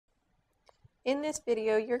In this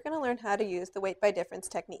video, you're going to learn how to use the weight by difference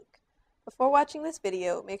technique. Before watching this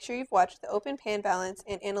video, make sure you've watched the open pan balance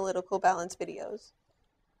and analytical balance videos.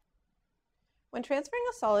 When transferring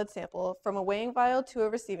a solid sample from a weighing vial to a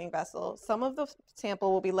receiving vessel, some of the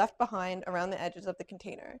sample will be left behind around the edges of the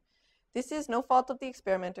container. This is no fault of the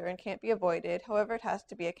experimenter and can't be avoided, however it has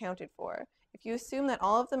to be accounted for. If you assume that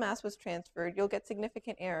all of the mass was transferred, you'll get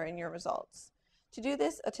significant error in your results. To do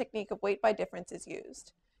this, a technique of weight by difference is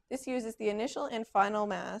used. This uses the initial and final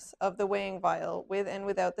mass of the weighing vial with and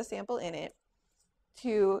without the sample in it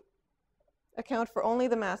to account for only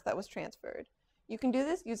the mass that was transferred. You can do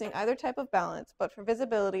this using either type of balance, but for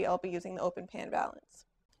visibility, I'll be using the open pan balance.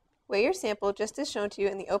 Weigh your sample just as shown to you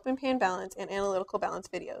in the open pan balance and analytical balance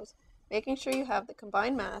videos, making sure you have the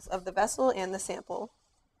combined mass of the vessel and the sample.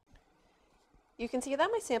 You can see that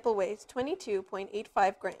my sample weighs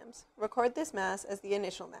 22.85 grams. Record this mass as the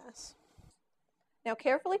initial mass. Now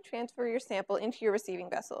carefully transfer your sample into your receiving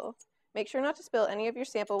vessel. Make sure not to spill any of your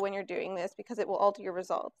sample when you're doing this because it will alter your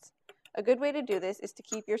results. A good way to do this is to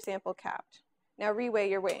keep your sample capped. Now reweigh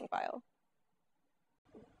your weighing vial.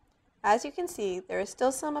 As you can see, there is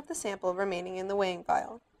still some of the sample remaining in the weighing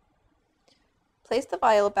vial. Place the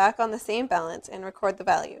vial back on the same balance and record the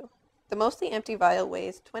value. The mostly empty vial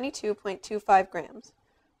weighs 22.25 grams.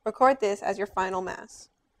 Record this as your final mass.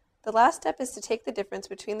 The last step is to take the difference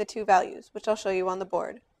between the two values, which I'll show you on the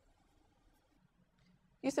board.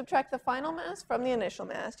 You subtract the final mass from the initial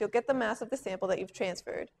mass, you'll get the mass of the sample that you've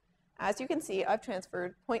transferred. As you can see, I've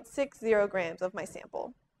transferred 0.60 grams of my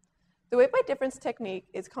sample. The weight by difference technique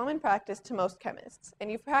is common practice to most chemists,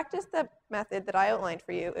 and you've practiced the method that I outlined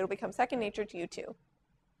for you, it'll become second nature to you too.